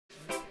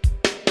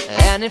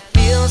And it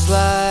feels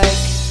like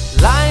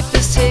life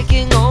is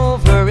taking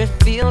over. It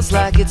feels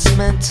like it's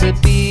meant to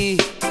be.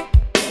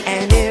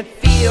 And it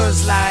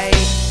feels like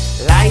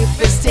life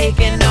is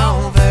taking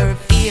over. It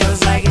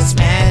feels like it's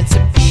meant to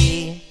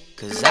be.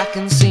 'Cause I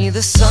can see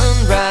the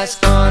sunrise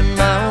on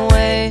my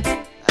way.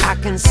 I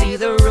can see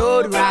the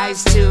road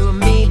rise to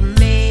meet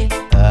me.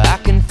 I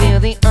can feel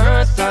the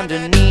earth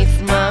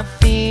underneath my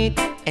feet.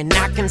 And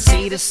I can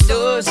see the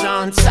stars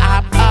on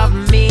top of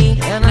me.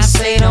 And I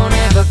say don't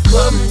ever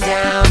come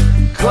down,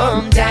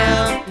 come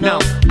down. No,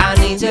 I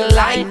need your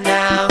light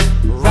now,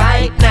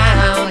 right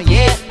now.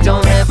 Yeah,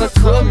 don't ever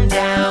come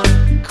down,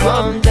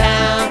 come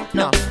down.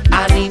 No,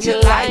 I need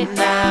your light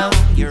now,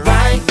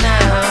 right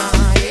now.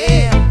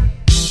 Yeah.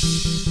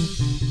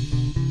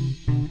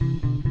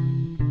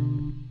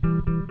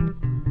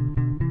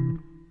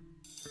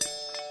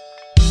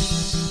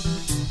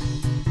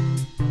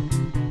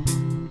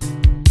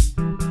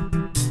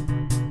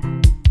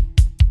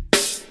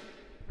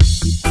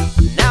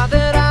 Now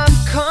that I've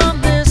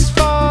come this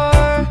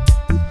far,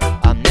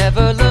 I'm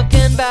never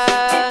looking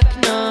back,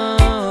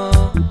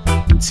 no.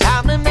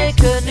 Time to make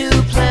a new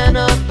plan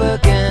up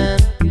again.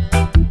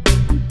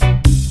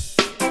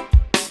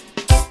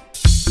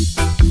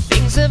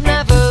 Things have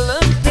never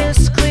looked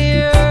this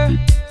clear.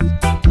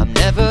 I'm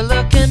never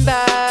looking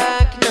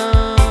back,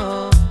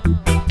 no.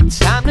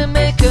 Time to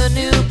make a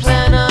new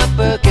plan up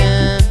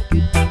again.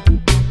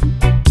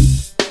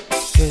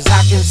 'Cause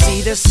I can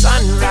see the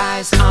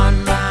sunrise on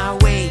my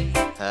way.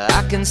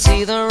 I can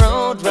see the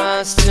road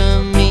rise to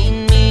meet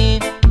me.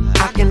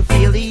 I can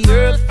feel the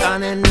earth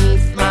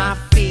underneath my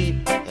feet.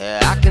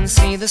 I can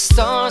see the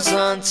stars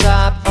on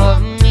top of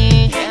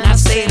me. And I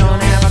say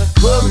don't ever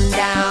come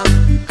down,